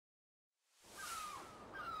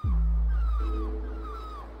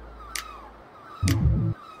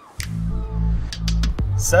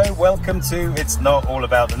So welcome to It's Not All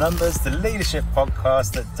About the Numbers, the leadership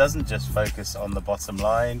podcast that doesn't just focus on the bottom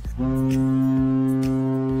line.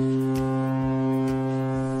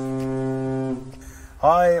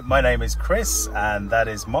 Hi, my name is Chris and that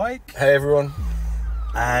is Mike. Hey everyone.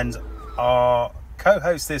 And our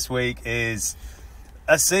co-host this week is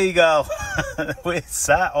a seagull. We're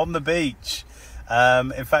sat on the beach.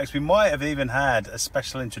 In fact, we might have even had a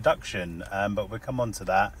special introduction, but we'll come on to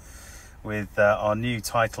that with our new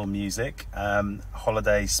title music,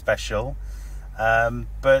 holiday special.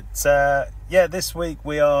 This week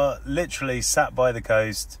we are literally sat by the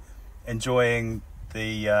coast enjoying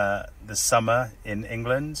the summer in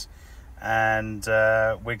England, and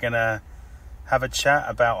we're gonna have a chat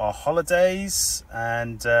about our holidays,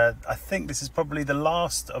 and I think this is probably the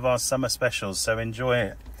last of our summer specials, so enjoy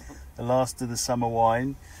it, the last of the summer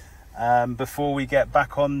wine, before we get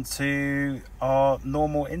back on to our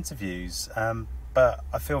normal interviews. But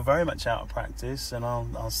I feel very much out of practice, and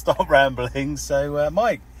I'll stop rambling. So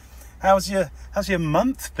Mike, how's your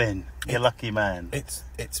month been, you lucky man?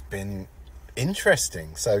 It's been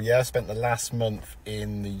interesting. So yeah, I spent the last month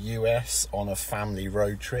in the US on a family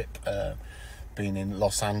road trip. Been in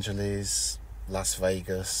Los Angeles, Las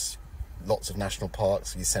Vegas, lots of national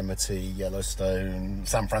parks, Yosemite, Yellowstone,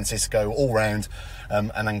 San Francisco, all round.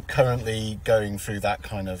 And I'm currently going through that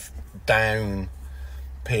kind of down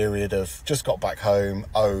period of just got back home.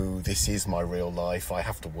 Oh, this is my real life. I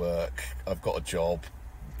have to work. I've got a job.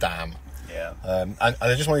 Damn. Yeah. And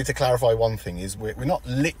I just wanted to clarify one thing, is we're not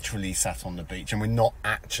literally sat on the beach, and we're not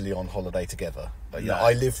actually on holiday together. But, No,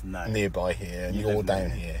 I live no. nearby here, and You you're live down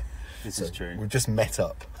near. here. This So is true. We've just met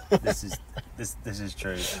up. This is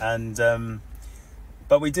true. And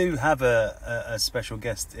but we do have a special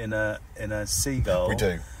guest in a seagull. We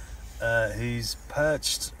do. Who's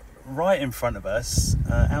perched right in front of us,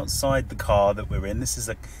 outside the car that we're in. This is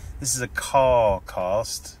a car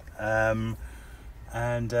cast, and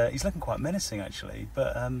he's looking quite menacing actually.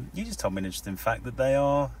 But you just told me an interesting fact that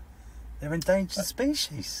they're endangered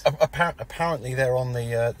species. Apparently they're on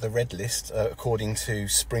the red list, according to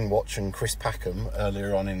Springwatch and Chris Packham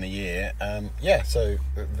earlier on in the year. So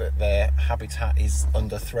their habitat is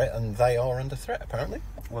under threat, and they are under threat apparently.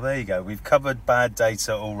 Well, there you go. We've covered bad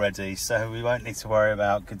data already, so we won't need to worry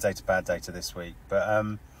about good data, bad data this week.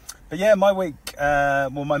 But yeah, my week,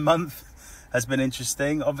 my month has been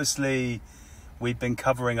interesting. Obviously, we've been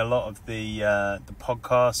covering a lot of the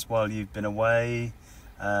podcasts while you've been away.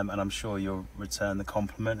 And I'm sure you'll return the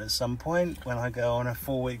compliment at some point when I go on a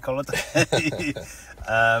 4-week holiday.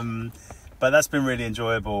 But that's been really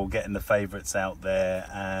enjoyable, getting the favourites out there.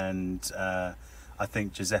 And I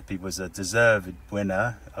think Giuseppe was a deserved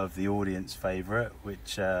winner of the audience favourite,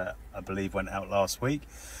 which I believe went out last week.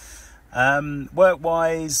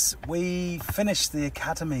 Work-wise, we finished the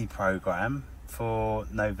Academy programme for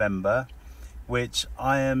November, which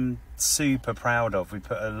I am super proud of. We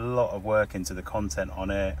put a lot of work into the content on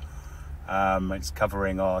it. It's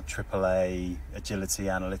covering our AAA agility,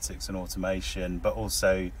 analytics and automation, but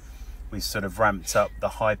also we've sort of ramped up the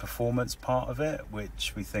high performance part of it,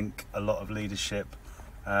 which we think a lot of leadership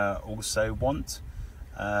also want.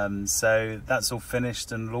 So that's all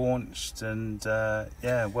finished and launched, and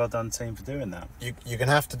well done team for doing that. You're going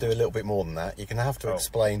to have to do a little bit more than that. You're going to have to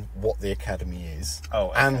explain what the Academy is,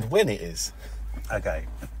 okay. And when it is. Okay,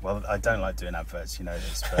 well, I don't like doing adverts, you know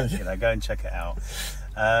this, but go and check it out.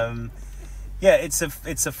 It's a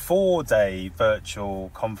 4-day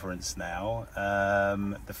virtual conference now.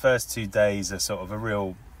 The first 2 days are sort of a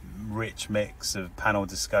real rich mix of panel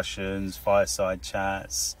discussions, fireside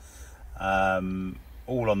chats,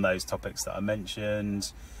 all on those topics that I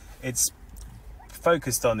mentioned. It's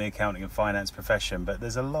focused on the accounting and finance profession, but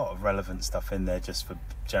there's a lot of relevant stuff in there just for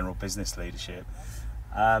general business leadership.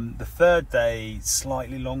 The third day,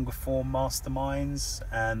 slightly longer form masterminds,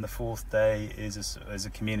 and the fourth day is a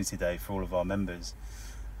community day for all of our members.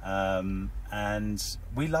 And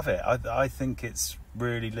we love it. I think it's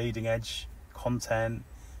really leading edge content.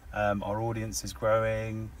 Our audience is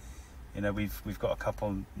growing. We've got a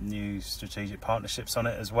couple new strategic partnerships on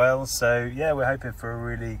it as well. So yeah, we're hoping for a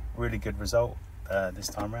really, really good result this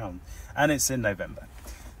time round. And it's in November.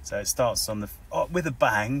 So it starts on with a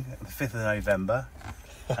bang, the 5th of November,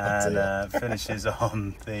 and finishes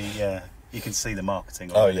on the, you can see the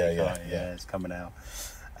marketing. Oh, already, yeah, it's coming out.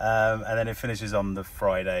 And then it finishes on the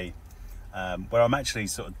Friday, where I'm actually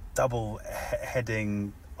sort of double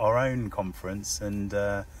heading our own conference and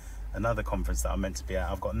another conference that I'm meant to be at.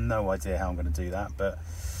 I've got no idea how I'm going to do that, but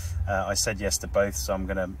I said yes to both, so I'm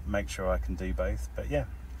going to make sure I can do both. But yeah,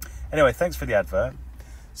 anyway, thanks for the advert.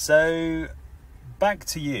 So back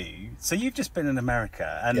to you. So you've just been in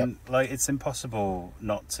America, and Yep. like it's impossible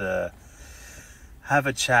not to have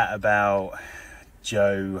a chat about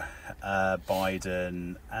Joe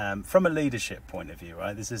Biden from a leadership point of view,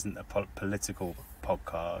 right? This isn't a political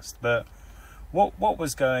podcast, but what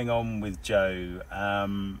was going on with Joe?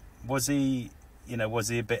 Was he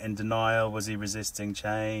a bit in denial? Was he resisting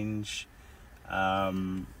change?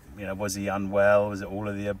 Was he unwell? Was it all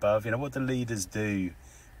of the above? What do leaders do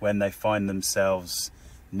when they find themselves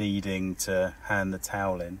needing to hand the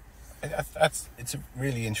towel in? It's a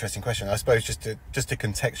really interesting question. I suppose just to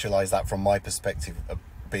contextualise that from my perspective of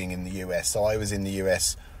being in the US. So I was in the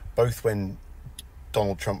US both when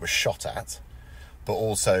Donald Trump was shot at, but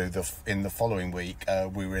also in the following week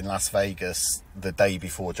we were in Las Vegas the day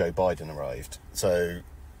before Joe Biden arrived. So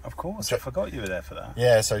of course, I forgot you were there for that.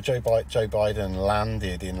 Yeah, so Joe Biden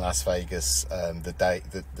landed in Las Vegas the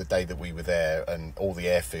day that we were there, and all the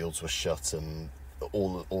airfields were shut and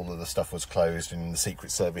all of the stuff was closed, and the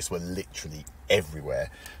Secret Service were literally everywhere.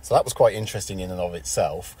 So that was quite interesting in and of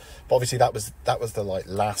itself. But obviously that was the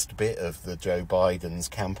last bit of the Joe Biden's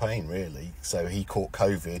campaign, really. So he caught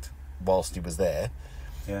COVID whilst he was there.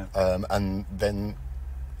 Yeah. And then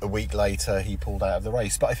a week later he pulled out of the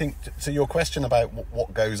race. But I think to your question about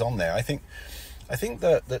what goes on there, I think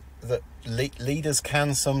that leaders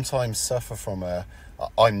can sometimes suffer from a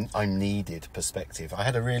I'm needed perspective. I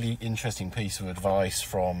had a really interesting piece of advice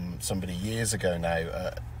from somebody years ago now,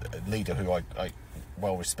 a leader who I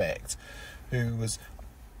well respect, who was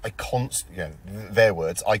their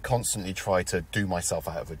words, I constantly try to do myself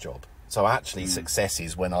out of a job. So actually success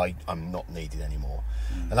is when I'm not needed anymore.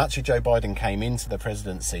 And actually Joe Biden came into the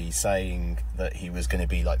presidency saying that he was going to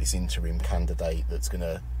be like this interim candidate that's going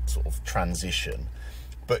to sort of transition.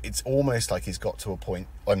 But it's almost like he's got to a point,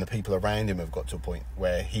 and the people around him have got to a point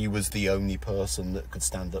where he was the only person that could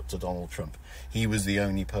stand up to Donald Trump. He was the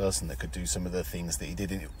only person that could do some of the things that he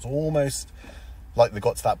did. And it was almost like they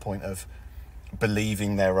got to that point of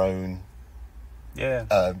believing their own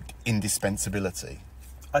indispensability.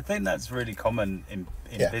 I think that's really common in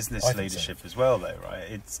business leadership as well, though, right?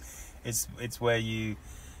 It's where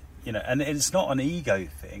and it's not an ego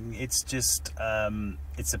thing. It's just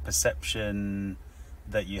it's a perception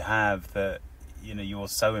that you have that you're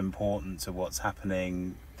so important to what's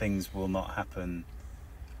happening. Things will not happen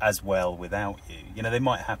as well without you. They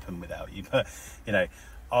might happen without you, but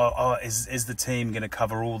is the team going to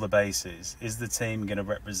cover all the bases? Is the team going to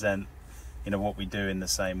represent what we do in the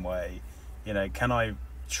same way? Can I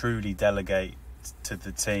truly delegate to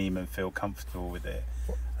the team and feel comfortable with it?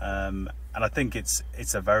 And I think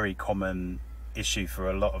it's a very common issue for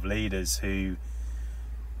a lot of leaders who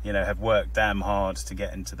have worked damn hard to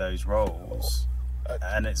get into those roles,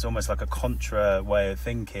 and it's almost like a contra way of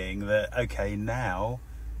thinking that okay, now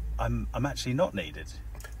I'm actually not needed.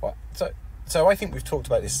 Well, so I think we've talked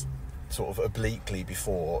about this sort of obliquely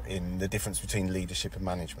before in the difference between leadership and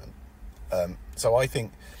management. So I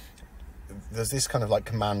think there's this kind of like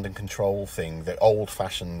command and control thing that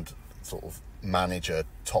old-fashioned sort of manager,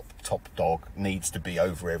 top dog, needs to be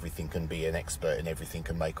over everything and be an expert in everything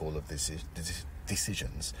and make all of this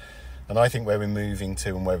decisions. And I think where we're moving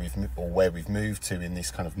to and where we've moved to in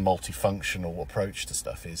this kind of multifunctional approach to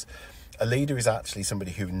stuff is a leader is actually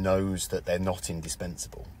somebody who knows that they're not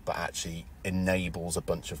indispensable, but actually enables a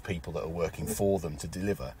bunch of people that are working for them to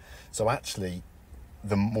deliver. So actually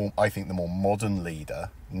the more modern leader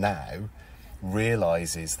now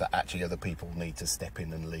realizes that actually other people need to step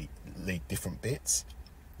in and lead different bits.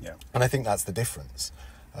 Yeah. And I think that's the difference.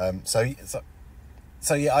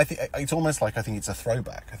 So yeah, I think it's almost like I think it's a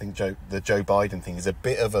throwback. I think the Joe Biden thing is a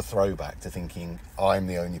bit of a throwback to thinking I'm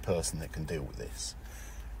the only person that can deal with this.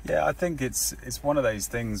 Yeah, I think it's one of those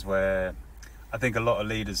things where I think a lot of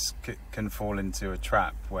leaders can fall into a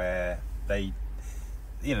trap where they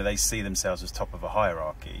see themselves as top of a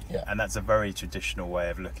hierarchy, and that's a very traditional way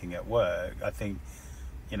of looking at work. I think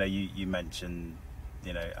you mentioned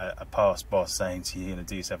a past boss saying to you,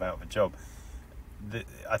 do yourself out of a job.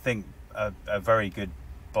 I think a very good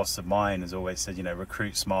boss of mine has always said,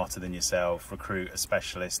 recruit smarter than yourself, recruit a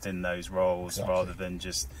specialist in those roles, exactly, rather than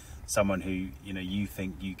just someone who you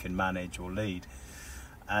think you can manage or lead.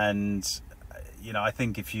 And I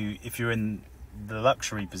think if you're in the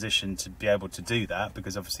luxury position to be able to do that,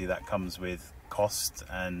 because obviously that comes with cost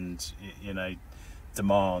and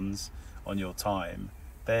demands on your time,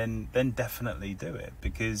 then definitely do it,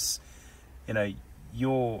 because the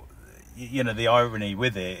irony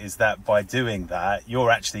with it is that by doing that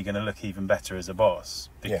you're actually going to look even better as a boss,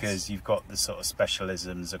 because you've got the sort of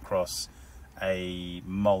specialisms across a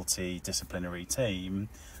multidisciplinary team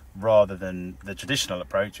rather than the traditional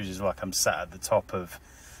approach, which is like I'm sat at the top of,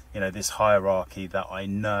 this hierarchy that I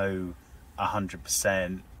know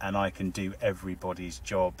 100%, and I can do everybody's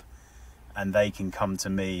job, and they can come to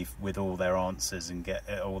me with all their answers and get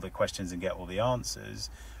all the questions and get all the answers,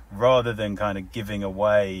 rather than kind of giving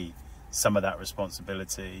away some of that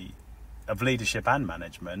responsibility of leadership and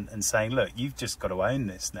management and saying, look, you've just got to own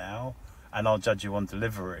this now, and I'll judge you on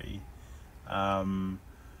delivery.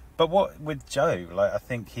 But what with Joe, like, I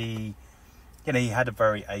think he had a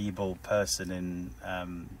very able person in,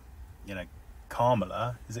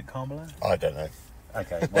 Kamala. Is it Kamala? I don't know.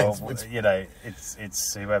 Okay, well,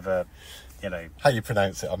 it's whoever, How you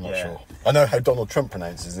pronounce it, I'm not Yeah. sure. I know how Donald Trump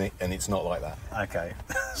pronounces it, and it's not like that. Okay,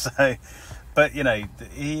 so, but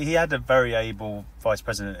he had a very able vice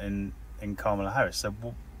president in Kamala Harris. So,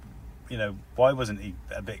 why wasn't he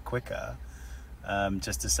a bit quicker,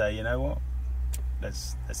 just to say, you know what,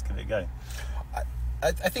 let's give it a go?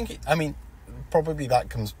 I think probably that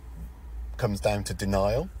comes down to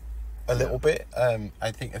denial a little bit.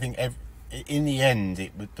 I think in the end,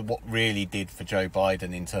 what really did for Joe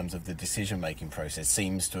Biden in terms of the decision-making process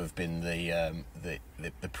seems to have been the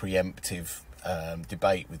preemptive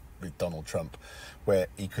debate with Donald Trump, where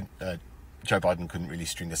Joe Biden couldn't really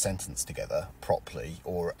string a sentence together properly,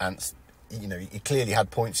 or answer. He clearly had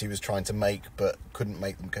points he was trying to make, but couldn't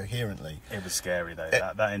make them coherently. It was scary though.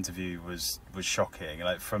 That interview was shocking.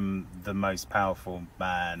 Like, from the most powerful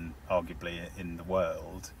man, arguably, in the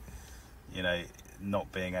world,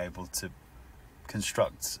 not being able to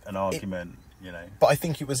construct an argument. But I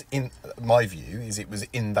think it was, in my view, it was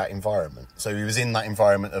in that environment. So he was in that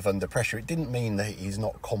environment of under pressure. It didn't mean that he's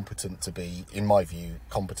not competent to be, in my view,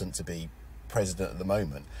 president at the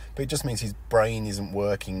moment, but it just means his brain isn't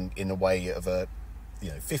working in a way of a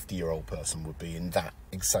 50-year-old person would be in that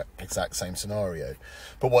exact same scenario.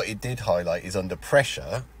 But what it did highlight is under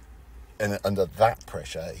pressure, and under that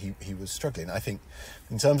pressure he was struggling. I think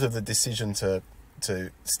in terms of the decision to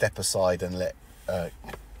step aside and let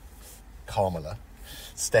Kamala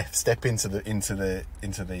step into the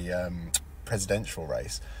presidential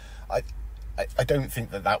race, I don't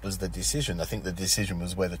think that was the decision. I think the decision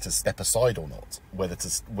was whether to step aside or not,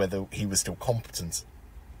 whether he was still competent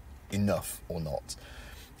enough or not.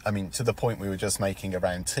 I mean, to the point we were just making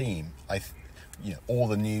around team, all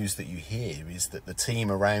the news that you hear is that the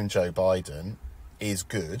team around Joe Biden is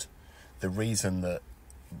good. The reason that,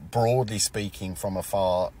 broadly speaking, from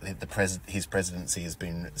afar, his presidency has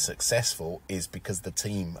been successful is because the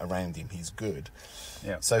team around him is good.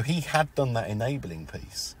 Yeah. So he had done that enabling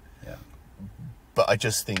piece. Yeah. But I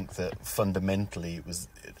just think that fundamentally it was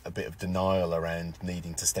a bit of denial around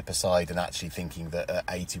needing to step aside and actually thinking that at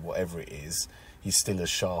 80, whatever it is, he's still as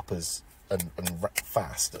sharp and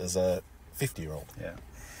fast as a 50-year-old. Yeah.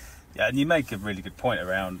 Yeah, and you make a really good point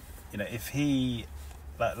around, if he,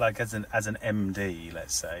 like as an MD,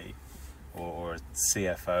 let's say, or a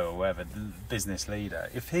CFO or whatever, the business leader,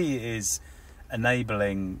 if he is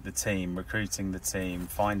enabling the team, recruiting the team,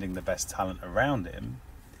 finding the best talent around him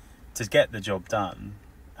to get the job done,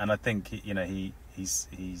 and I think he's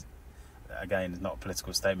again, it's not a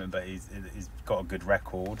political statement, but he's got a good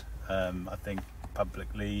record. I think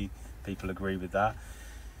publicly people agree with that.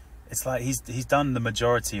 It's like he's done the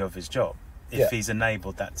majority of his job if he's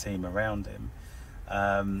enabled that team around him,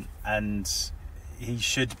 and he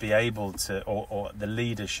should be able to, or the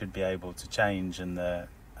leader should be able to change, and the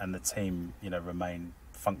team remain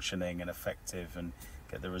functioning and effective and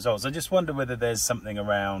get the results. I just wonder whether there's something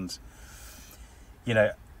around,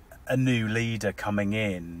 a new leader coming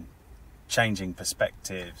in, changing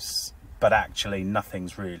perspectives, but actually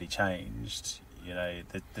nothing's really changed.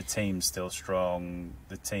 The team's still strong,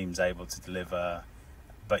 the team's able to deliver,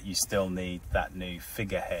 but you still need that new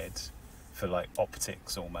figurehead for, like,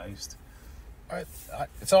 optics almost. I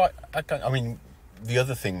mean, the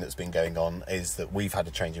other thing that's been going on is that we've had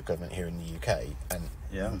a change of government here in the UK, and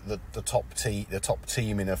the top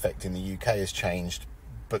team in effect in the UK has changed,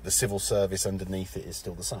 but the civil service underneath it is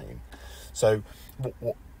still the same. So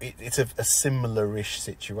it's a similar-ish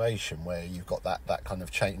situation where you've got that kind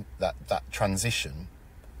of change, that transition,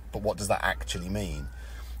 but what does that actually mean?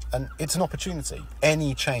 And it's an opportunity.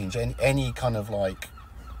 Any change, any kind of like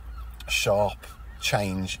sharp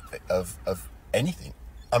change of anything.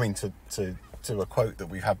 I mean, to a quote that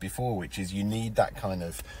we've had before, which is, you need that kind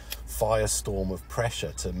of firestorm of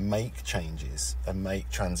pressure to make changes and make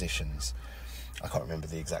transitions. I can't remember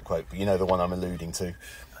the exact quote, but you know the one I'm alluding to.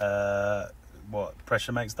 What,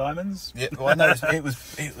 pressure makes diamonds? Yeah, well, no, it was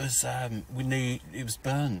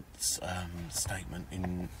Burnt's statement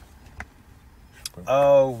in.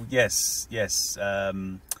 Oh yes.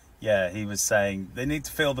 Yeah, he was saying they need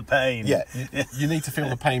to feel the pain. Yeah, you need to feel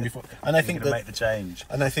the pain before. And I think that make the change.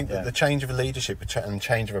 And I think that the change of leadership and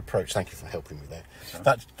change of approach. Thank you for helping me there. Sure.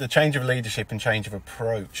 That the change of leadership and change of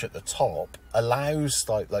approach at the top allows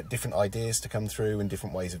like different ideas to come through and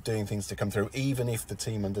different ways of doing things to come through, even if the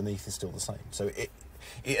team underneath is still the same. So it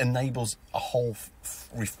enables a whole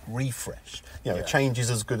refresh. You know, a change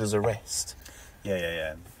is as good as a rest.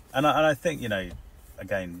 Yeah. And I think, you know,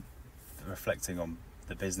 again, reflecting on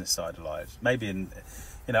the business side of life, maybe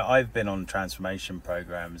I've been on transformation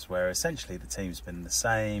programs where essentially the team's been the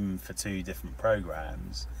same for 2 different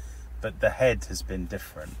programs, but the head has been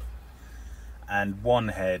different, and one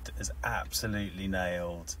head has absolutely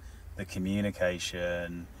nailed the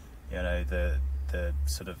communication, you know, the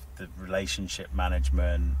sort of the relationship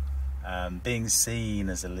management, being seen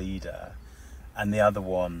as a leader, and the other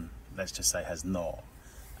one, let's just say, has not.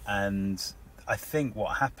 And I think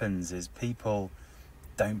what happens is people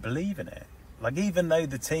don't believe in it. Like, even though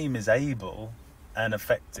the team is able and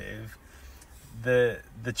effective, the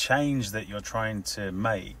change that you're trying to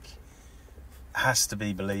make has to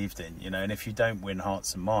be believed in, you know, and if you don't win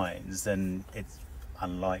hearts and minds, then it's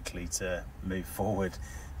unlikely to move forward,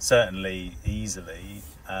 certainly easily.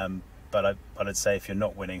 But I'd say if you're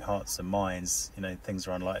not winning hearts and minds, you know, things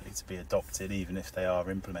are unlikely to be adopted, even if they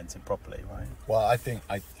are implemented properly, right? Well, I think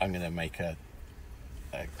I'm going to make a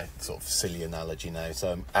sort of silly analogy now.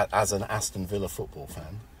 So, as an Aston Villa football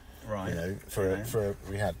fan, right? You know,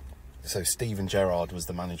 so Steven Gerrard was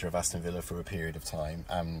the manager of Aston Villa for a period of time,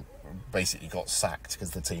 and basically got sacked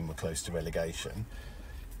because the team were close to relegation.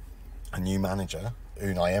 A new manager,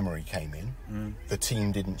 Unai Emery, came in. The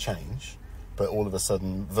team didn't change, but all of a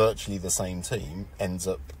sudden, virtually the same team ends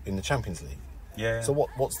up in the Champions League. Yeah. So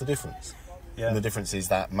what's the difference? Yeah. And the difference is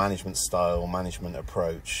that management style, management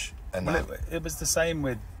approach. And it was the same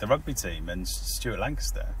with the rugby team and Stuart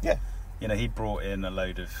Lancaster. Yeah. You know, he brought in a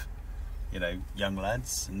load of, you know, young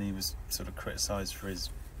lads, and he was sort of criticised for his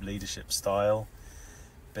leadership style,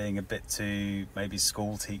 being a bit too maybe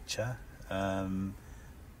school teacher.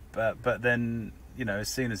 But then, you know, as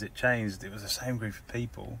soon as it changed, it was the same group of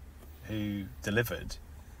people who delivered.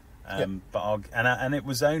 And it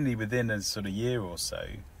was only within a sort of year or so.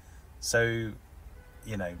 So,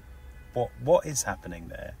 you know, what is happening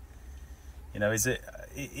there? You know, is it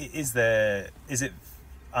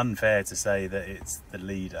unfair to say that it's the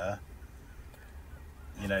leader,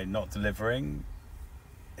 you know, not delivering?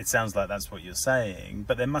 It sounds like that's what you're saying,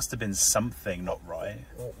 but there must have been something not right.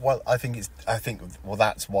 Well, I think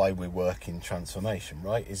that's why we work in transformation,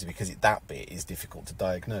 right? Is because that bit is difficult to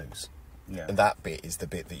diagnose. Yeah. And that bit is the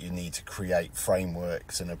bit that you need to create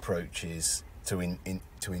frameworks and approaches to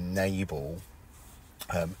enable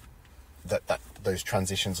those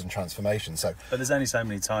transitions and transformations. But there's only so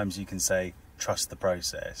many times you can say trust the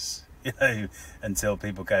process, you know, until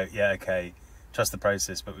people go, yeah, okay, trust the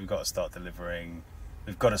process, but we've got to start delivering.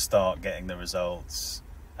 We've got to start getting the results.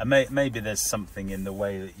 And maybe there's something in the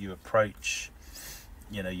way that you approach,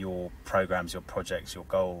 you know, your programs, your projects, your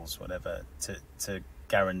goals, whatever, to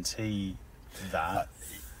guarantee that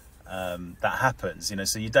that happens, you know,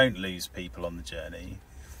 so you don't lose people on the journey.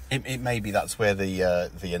 It may be that's where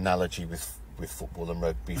the analogy with football and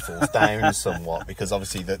rugby falls down somewhat, because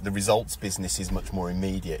obviously the results business is much more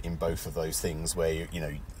immediate in both of those things, where you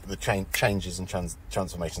know the changes and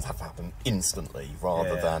transformations have to happen instantly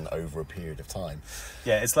rather than over a period of time.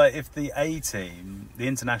 Yeah, it's like if the A team, the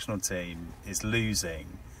international team, is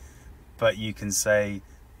losing, but you can say,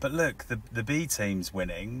 but look, the B team's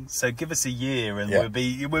winning, so give us a year and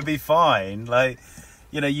we'll be fine. Like,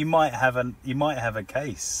 you know, you might have a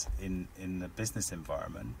case in the business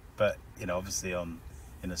environment, but you know, obviously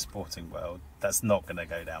in a sporting world, that's not going to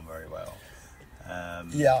go down very well.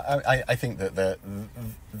 I think that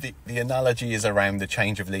the analogy is around the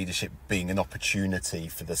change of leadership being an opportunity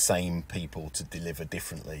for the same people to deliver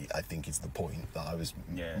differently. I think is the point that I was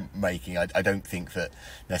making. I don't think that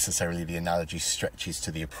necessarily the analogy stretches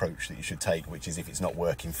to the approach that you should take, which is if it's not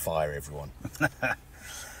working, fire everyone.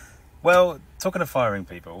 Well, talking of firing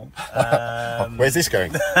people, where's this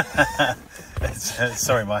going?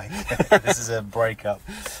 Sorry, Mike. This is a breakup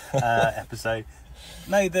episode.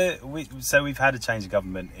 No, we've had a change of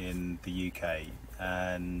government in the UK,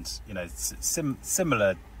 and you know,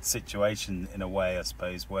 similar situation in a way, I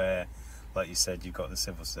suppose, where, like you said, you've got the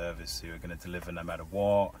civil service who are going to deliver no matter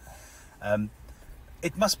what.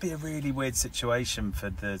 It must be a really weird situation for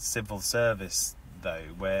the civil service,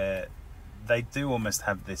 though, where they do almost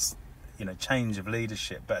have this, you know, change of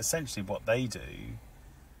leadership, but essentially what they do,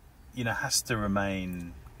 you know, has to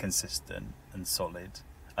remain consistent and solid.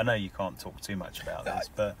 I know you can't talk too much about this,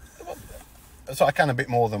 but so I can a bit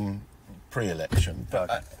more than pre-election, but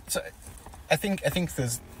Okay. so I think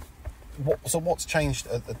there's what's changed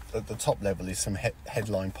at the top level is some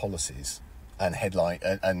headline policies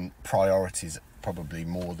and priorities, probably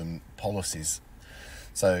more than policies.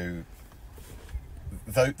 So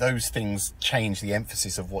those things change the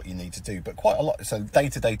emphasis of what you need to do, but quite a lot. So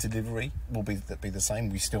day-to-day delivery will be the same.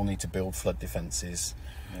 We still need to build flood defences.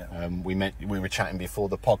 Yeah. We were chatting before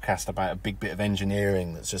the podcast about a big bit of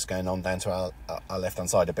engineering that's just going on down to our left-hand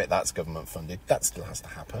side. I bet that's government funded. That still has to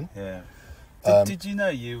happen. Yeah. Did you know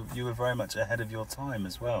you were very much ahead of your time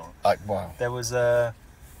as well? Wow. There was a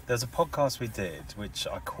podcast we did which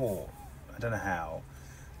I caught. I don't know how,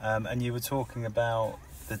 and you were talking about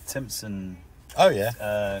the Timpson. Oh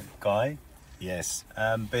yeah. Guy. Yes.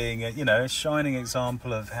 Being a shining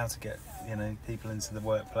example of how to get people into the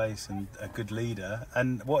workplace and a good leader.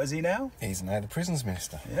 And what is he now? He's now the prisons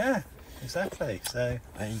minister. Yeah, exactly. So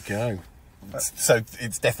there you go. So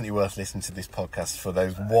it's definitely worth listening to this podcast for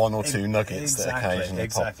those one or two nuggets that occasionally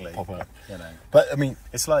pop up. But I mean,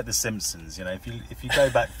 it's like The Simpsons. If you go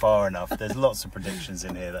back far enough, there's lots of predictions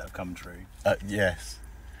in here that have come true. Yes.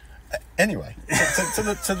 Anyway, to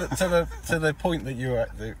the point that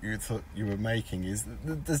you thought you were making is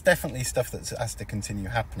there's definitely stuff that has to continue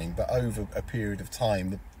happening, but over a period of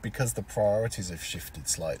time, because the priorities have shifted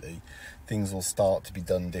slightly, things will start to be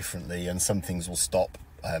done differently, and some things will stop.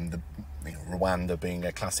 Rwanda being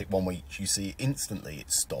a classic one, which you see instantly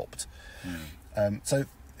it's stopped. So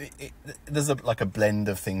there's a blend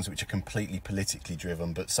of things which are completely politically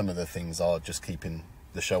driven, but some of the things are just keeping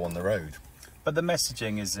the show on the road. But the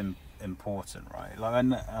messaging is important, right? Like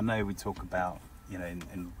I know we talk about,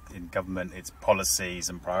 in government, it's policies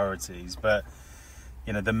and priorities, but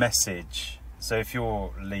the message. So if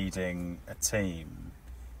you're leading a team,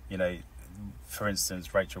 for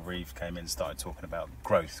instance, Rachel Reeves came in and started talking about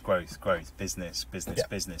growth, business, Yeah.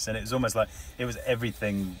 business, and it was almost like it was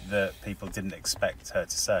everything that people didn't expect her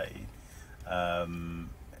to say. And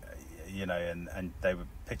they were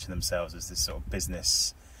pitching themselves as this sort of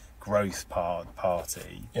business growth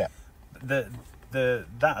party. Yeah. That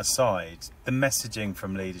aside, the messaging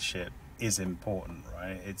from leadership is important,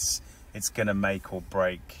 right? It's going to make or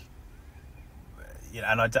break.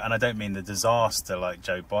 And I don't mean the disaster like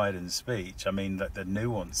Joe Biden's speech. I mean the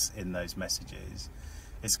nuance in those messages.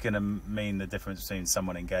 It's going to mean the difference between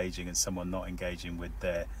someone engaging and someone not engaging with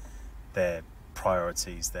their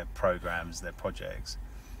priorities, their programs, their projects.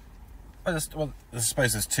 I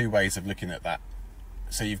suppose there's two ways of looking at that.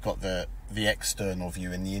 So you've got the external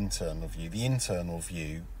view and the internal view. The internal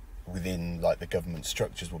view within the government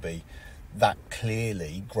structures will be that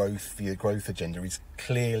clearly the growth agenda is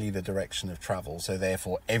clearly the direction of travel. So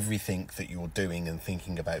therefore everything that you're doing and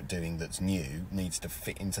thinking about doing that's new needs to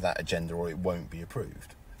fit into that agenda or it won't be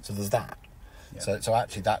approved. So there's that. Yeah. So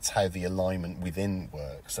actually that's how the alignment within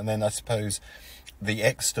works. And then I suppose the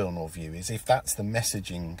external view is if that's the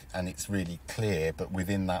messaging and it's really clear, but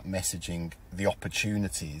within that messaging the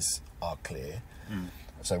opportunities are clear.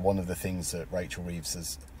 So one of the things that Rachel Reeves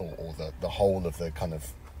has, or the whole of the kind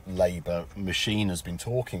of Labour machine has been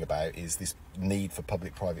talking about, is this need for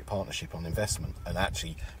public-private partnership on investment, and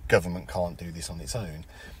actually government can't do this on its own.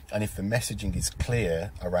 And if the messaging is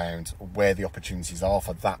clear around where the opportunities are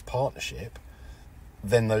for that partnership,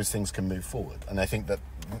 then those things can move forward. And I think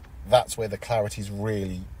that's where the clarity is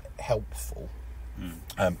really helpful.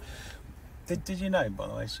 Did you know, by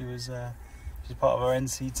the way, she's part of our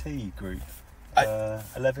NCT group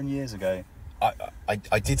 11 years ago?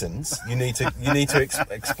 I didn't. You need to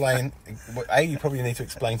explain. You probably need to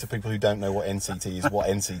explain to people who don't know what NCT is what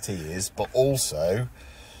NCT is, but also,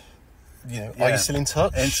 are you still in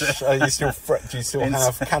touch? Are you still do you still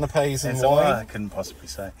have canapes and wine? I couldn't possibly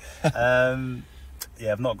say.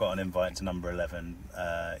 I've not got an invite to number 11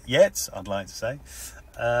 yet. I'd like to say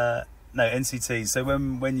no NCT. So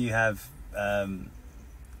when you have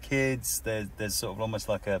kids, there's sort of almost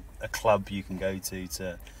like a club you can go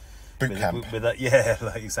to. Boot camp.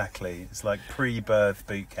 Exactly. It's like pre-birth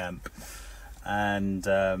boot camp, and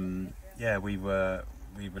we were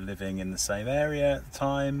living in the same area at the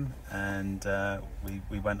time, and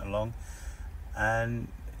we went along, and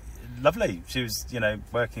lovely. She was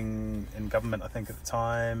working in government, I think, at the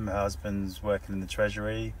time. Her husband's working in the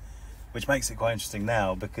Treasury, which makes it quite interesting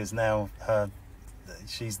now because now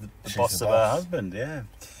she's the boss of her husband. Yeah,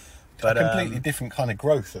 but a completely different kind of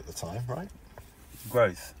growth at the time, right?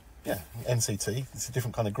 Growth. Yeah, NCT. It's a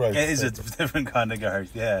different kind of growth. It is a different kind of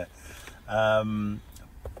growth, yeah.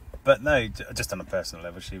 But no, just on a personal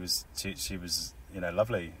level, she was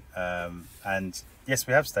lovely. And yes,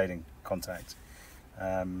 we have stayed in contact.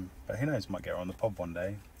 But who knows? Might get her on the pod one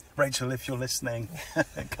day. Rachel, if you're listening,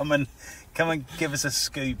 come and give us a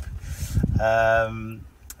scoop.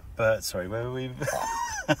 But sorry, where were we?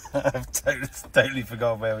 I've totally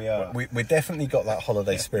forgot where we are. We definitely got that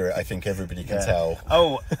holiday spirit. I think everybody can tell.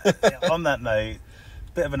 Oh, on that note,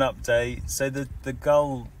 bit of an update. So the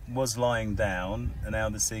gull was lying down, and now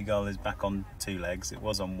the seagull is back on 2 legs. It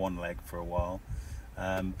was on 1 leg for a while,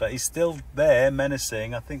 but he's still there,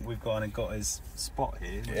 menacing. I think we've got his spot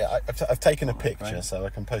here. Yeah, I've taken a picture, so I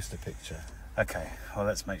can post a picture. Okay, well,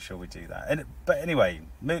 let's make sure we do that. But anyway,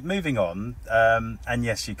 moving on, and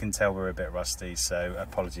yes, you can tell we're a bit rusty, so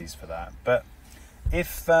apologies for that. But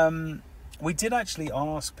if we did actually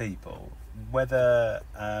ask people whether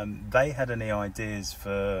they had any ideas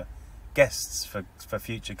for guests for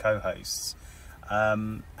future co-hosts,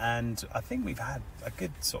 and I think we've had a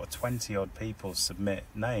good sort of 20 odd people submit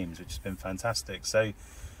names, which has been fantastic. So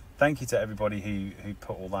thank you to everybody who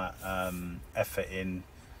put all that effort in,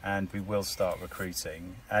 and we will start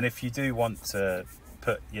recruiting. And if you do want to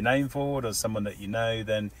put your name forward or someone that you know,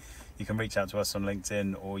 then you can reach out to us on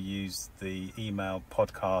LinkedIn or use the email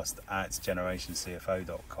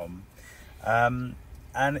podcast@generationcfo.com. And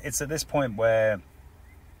it's at this point where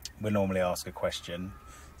we normally ask a question.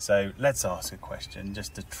 So let's ask a question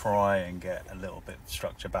just to try and get a little bit of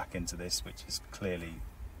structure back into this, which is clearly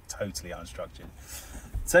totally unstructured.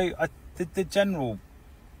 So the general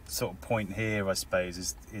sort of point here, I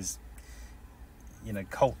suppose, is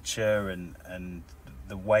culture and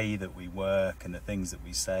the way that we work and the things that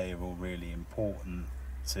we say are all really important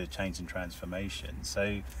to change and transformation.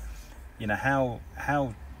 So how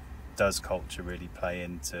does culture really play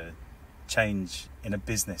into change in a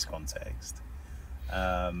business context?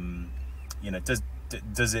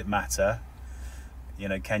 Does it matter?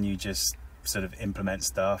 Can you just sort of implement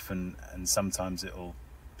stuff and sometimes it'll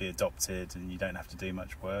be adopted and you don't have to do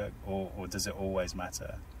much work, or does it always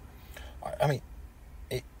matter? I mean,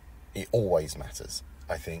 it always matters,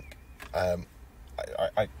 I think. I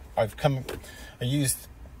used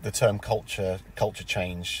the term culture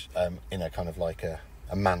change in a kind of like a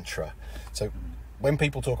mantra. So when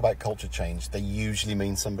people talk about culture change, they usually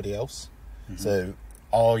mean somebody else. Mm-hmm. So,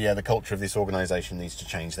 the culture of this organisation needs to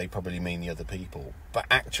change, they probably mean the other people. But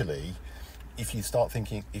actually, if you start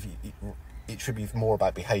thinking, it should be more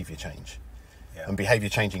about behaviour change. Yeah. And behaviour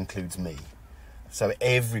change includes me. So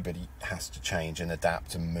everybody has to change and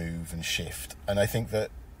adapt and move and shift. And I think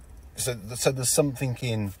that, so there's something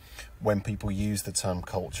in when people use the term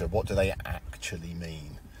culture, what do they actually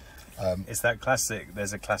mean? It's that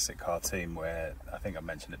there's a classic cartoon where, I think I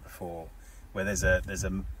mentioned it before, where there's a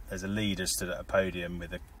leader stood at a podium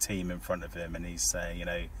with a team in front of him, and he's saying,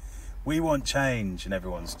 we want change, and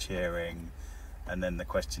everyone's cheering. And then the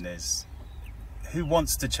question is, who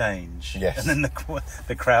wants to change? Yes. And then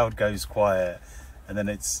the crowd goes quiet, and then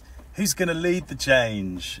it's, who's going to lead the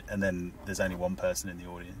change? And then there's only one person in the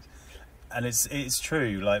audience. And it's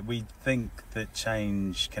true, like, we think that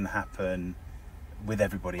change can happen with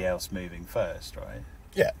everybody else moving first, right?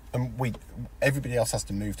 Yeah, and everybody else has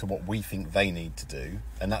to move to what we think they need to do,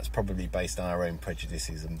 and that's probably based on our own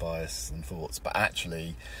prejudices and bias and thoughts. But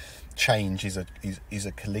actually, change is a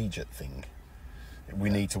collegiate thing.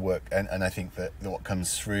 We need to work, and I think that what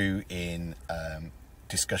comes through in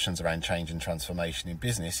discussions around change and transformation in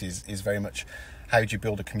business is very much, how do you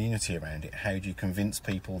build a community around it? How do you convince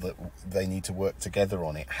people that they need to work together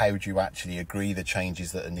on it? How do you actually agree the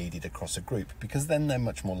changes that are needed across a group? Because then they're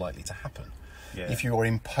much more likely to happen. Yeah. If you're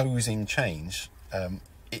imposing change,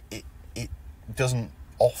 it doesn't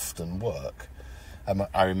often work.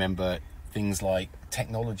 I remember things like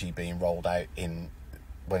technology being rolled out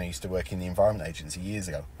when I used to work in the Environment Agency years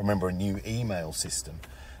ago. I remember a new email system,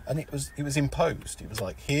 and it was imposed. It was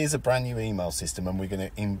like, here's a brand new email system, and we're going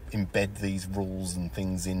to embed these rules and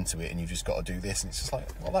things into it, and you just got to do this. And it's just like,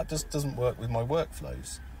 well, that just doesn't work with my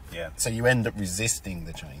workflows. Yeah. So you end up resisting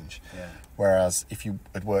the change. Yeah. Whereas if you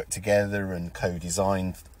had worked together and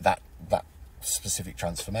co-designed that specific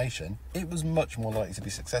transformation, it was much more likely to be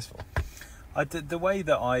successful. The way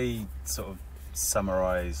that I sort of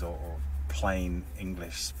summarise or plain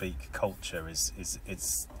English speak culture is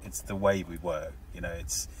it's the way we work.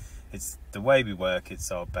 It's the way we work.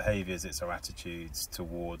 It's our behaviours. It's our attitudes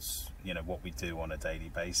towards what we do on a daily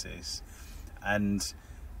basis. And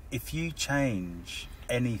if you change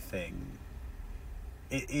anything,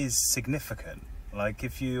 it is significant. Like,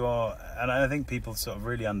 if you are, and I think people sort of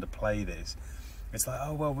really underplay this. It's like,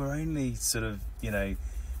 oh well, we're only sort of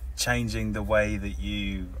changing the way that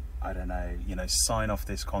you sign off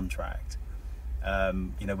this contract.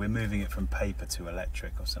 We're moving it from paper to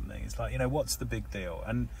electric or something. It's like, what's the big deal?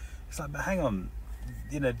 And it's like, but hang on,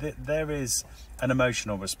 you know, there is an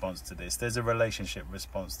emotional response to this. There's a relationship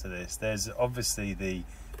response to this. There's obviously the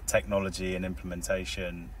technology and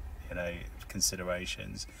implementation, you know,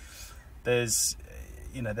 considerations. There's,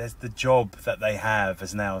 you know, there's the job that they have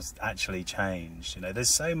has now actually changed. You know,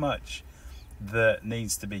 there's so much that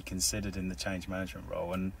needs to be considered in the change management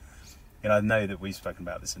role. And, you know, I know that we've spoken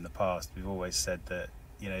about this in the past. We've always said that,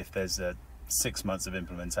 you know, if there's a 6 months of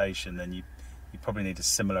implementation, then you probably need a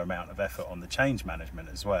similar amount of effort on the change management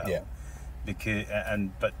as well. Yeah. Because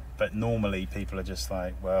but normally people are just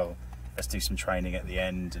like, well, let's do some training at the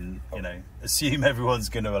end and, you know, assume everyone's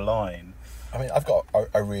going to align. I mean, I've got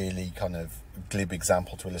a really kind of glib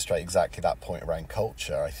example to illustrate exactly that point around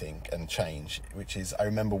culture, I think, and change, which is, I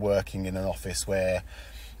remember working in an office where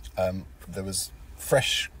there was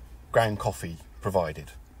fresh ground coffee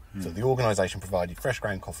provided. So the organisation provided fresh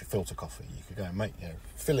ground coffee, filter coffee. You could go and make, you know,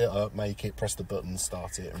 fill it up, make it, press the button,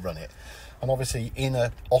 start it, and run it. And obviously, in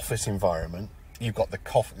an office environment, you've got the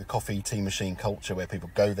coffee tea machine culture where people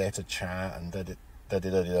go there to chat and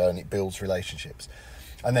and it builds relationships.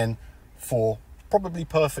 And then, for probably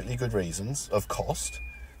perfectly good reasons of cost,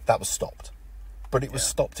 that was stopped. But it was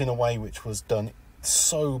stopped in a way which was done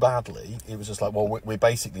so badly. It was just like, well, we're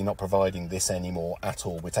basically not providing this anymore at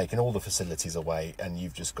all. We're taking all the facilities away, and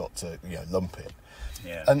you've just got to, you know, lump it.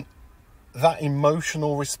 Yeah. And that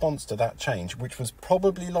emotional response to that change, which was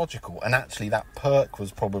probably logical, and actually that perk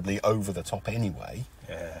was probably over the top anyway.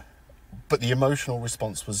 Yeah. But the emotional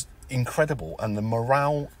response was incredible, and the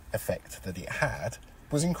morale effect that it had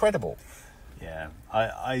was incredible. Yeah,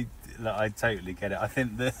 I totally get it. I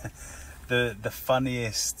think the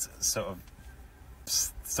funniest sort of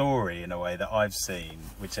story in a way that I've seen,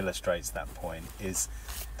 which illustrates that point, is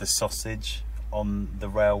the sausage on the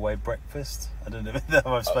railway breakfast. I don't know if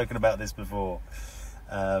I've spoken about this before.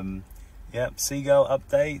 Seagull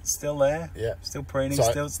update, still there. Yeah, still preening,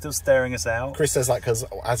 so still staring us out. Chris says that because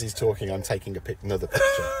as he's talking, I'm taking another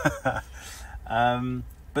picture.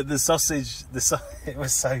 But the sausage, it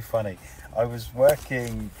was so funny. I was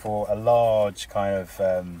working for a large kind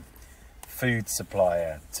of food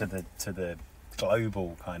supplier to the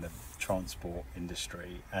global kind of transport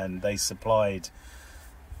industry, and they supplied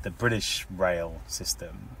the British rail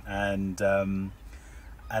system, and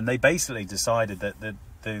they basically decided that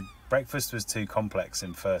the breakfast was too complex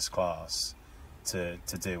in first class to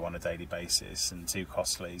do on a daily basis and too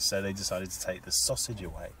costly, so they decided to take the sausage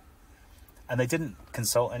away. And they didn't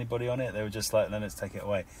consult anybody on it. They were just like, let's take it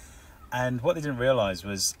away. And what they didn't realise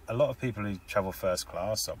was a lot of people who travel first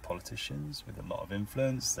class are politicians with a lot of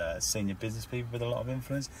influence, senior business people with a lot of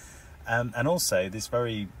influence, and also this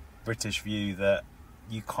very British view that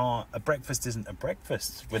a breakfast isn't a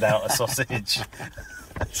breakfast without a sausage.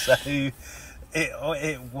 So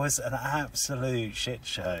it was an absolute shit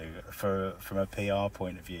show from a PR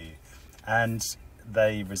point of view, and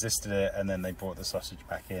they resisted it, and then they brought the sausage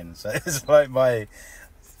back in. So it's like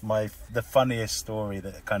the funniest story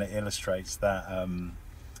that kind of illustrates that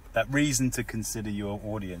that reason to consider your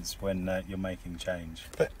audience when you're making change.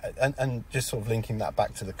 But and just sort of linking that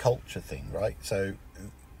back to the culture thing, right? So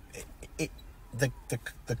the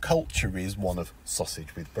culture is one of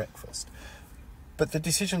sausage with breakfast, but the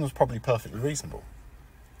decision was probably perfectly reasonable.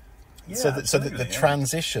 Yeah, so that the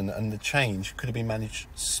transition and the change could have been managed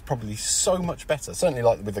probably so much better. Certainly,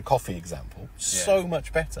 like with the coffee example, so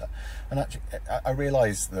much better. And actually, I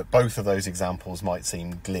realise that both of those examples might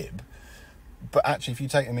seem glib, but actually, if you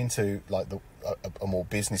take them into like a more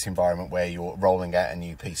business environment where you're rolling out a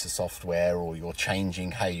new piece of software or you're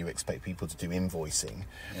changing how you expect people to do invoicing,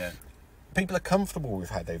 people are comfortable with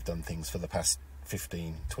how they've done things for the past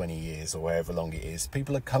 15, 20 years or however long it is.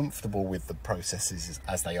 People are comfortable with the processes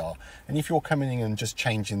as they are, and if you're coming in and just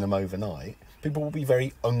changing them overnight, people will be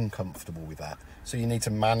very uncomfortable with that. So you need to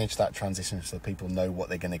manage that transition so people know what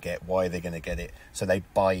they're going to get, why they're going to get it, so they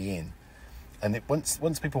buy in. And once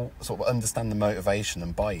people sort of understand the motivation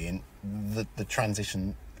and buy in, the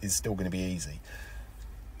transition is still going to be easy.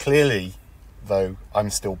 Clearly, though, I'm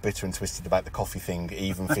still bitter and twisted about the coffee thing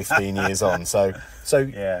even 15 years on, so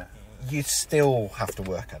you still have to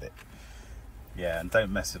work at it. Yeah, and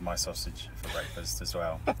don't mess with my sausage for breakfast as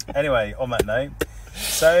well. Anyway, on that note,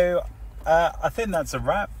 so I think that's a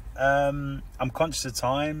wrap. I'm conscious of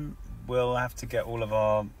time. We'll have to get all of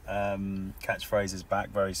our catchphrases back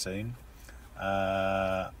very soon.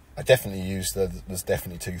 I definitely used there's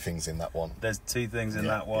definitely two things in that one. There's two things in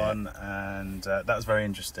that one, and that was very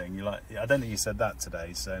interesting. I don't think you said that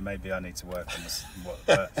today, so maybe I need to work on this.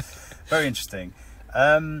 But very interesting.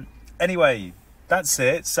 Anyway, that's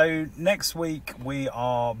it. So next week we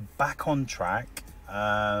are back on track.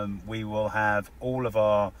 We will have all of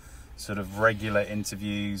our sort of regular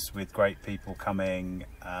interviews with great people coming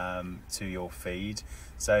to your feed.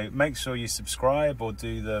 So make sure you subscribe or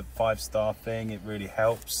do the 5-star thing. It really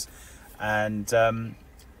helps. And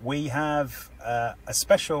we have a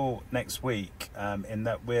special next week in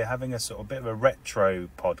that we're having a sort of bit of a retro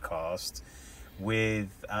podcast with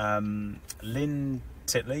Lynn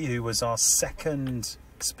Titley, who was our second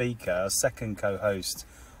speaker, our second co-host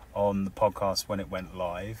on the podcast when it went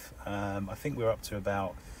live. I think we're up to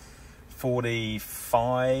about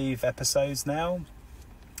 45 episodes now.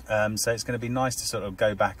 So it's going to be nice to sort of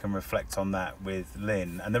go back and reflect on that with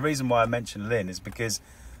Lynn. And the reason why I mentioned Lynn is because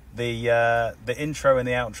the intro and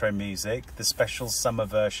the outro music, the special summer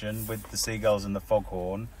version with the seagulls and the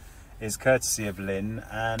foghorn, is courtesy of Lynn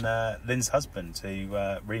and Lynn's husband, who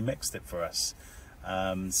remixed it for us.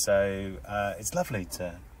 So it's lovely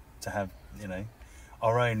to have, you know,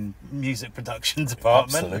 our own music production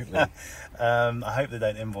department. Absolutely. I hope they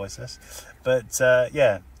don't invoice us. But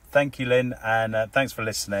yeah, thank you, Lynn, and thanks for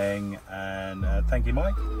listening. And thank you,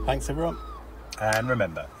 Mike. Thanks, everyone. And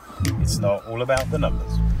remember, it's not all about the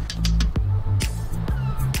numbers.